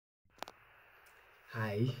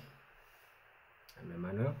Hi, I'm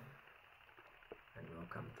Emmanuel and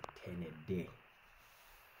welcome to 10 a day.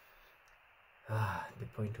 The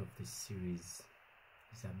point of this series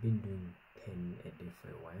is I've been doing 10 a day for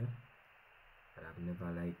a while, but I've never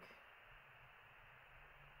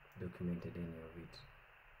documented any of it.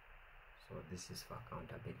 So this is for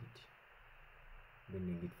accountability. I've been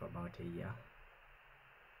doing it for about a year,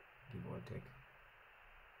 give or take,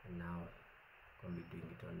 and now I'm going to be doing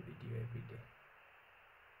it on video every day.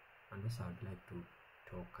 And also I'd like to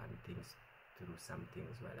talk and things through some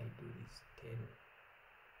things while I do these 10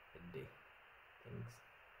 a day things,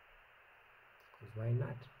 because why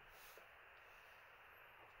not?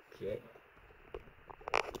 Okay.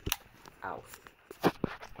 Ow.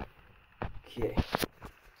 Okay,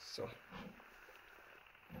 so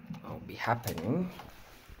I'll be happening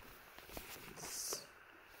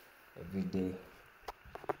every day,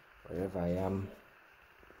 wherever I am,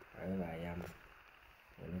 whenever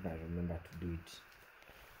I remember to do it,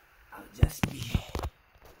 I'll just be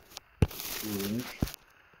doing.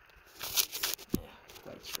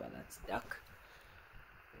 Quite sure that's dark.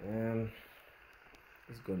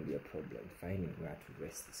 It's going to be a problem finding where to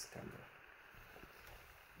rest this camera,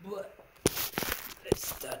 but let's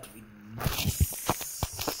start with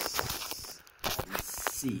this.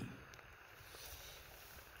 Let's see.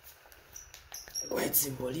 Quite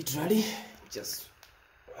simple, literally. Just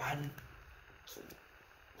 1, 2,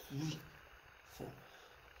 3, 4,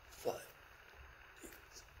 5,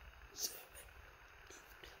 6, 7,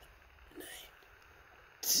 8,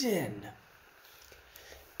 9, 10.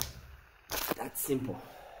 That's simple.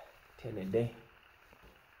 10 a day.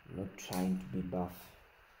 I'm not trying to be buff.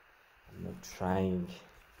 I'm not trying to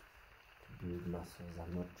build muscles.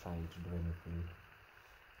 I'm not trying to do anything.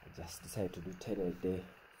 I just decided to do 10 a day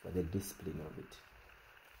for the discipline of it.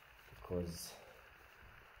 Because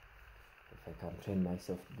if I can train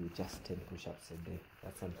myself to do just 10 push-ups a day,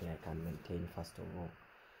 that's something I can maintain first of all.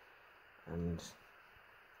 And if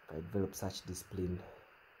I develop such discipline,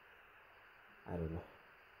 I don't know,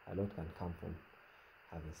 a lot can come from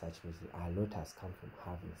having such discipline. A lot has come from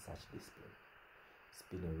having such discipline. It's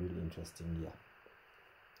been a really interesting year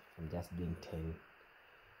from just doing 10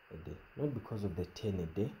 a day. Not because of the 10 a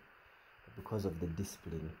day, but because of the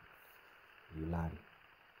discipline you learn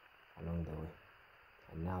along the way.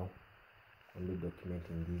 And now, only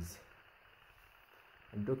documenting these.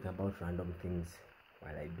 I'm talking about random things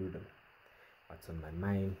while I do them. What's on my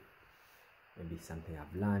mind, maybe something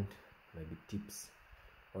I've learned, maybe tips,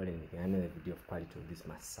 or anything. I know the video of quality of this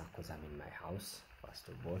must suck because I'm in my house, first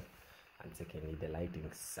of all, and secondly, the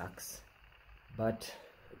lighting sucks. But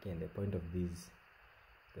again, the point of this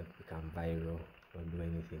don't become viral, don't do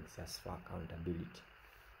anything, it's just for accountability,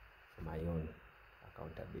 for my own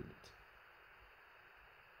accountability.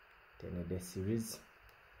 10 a day series,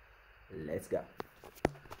 let's go.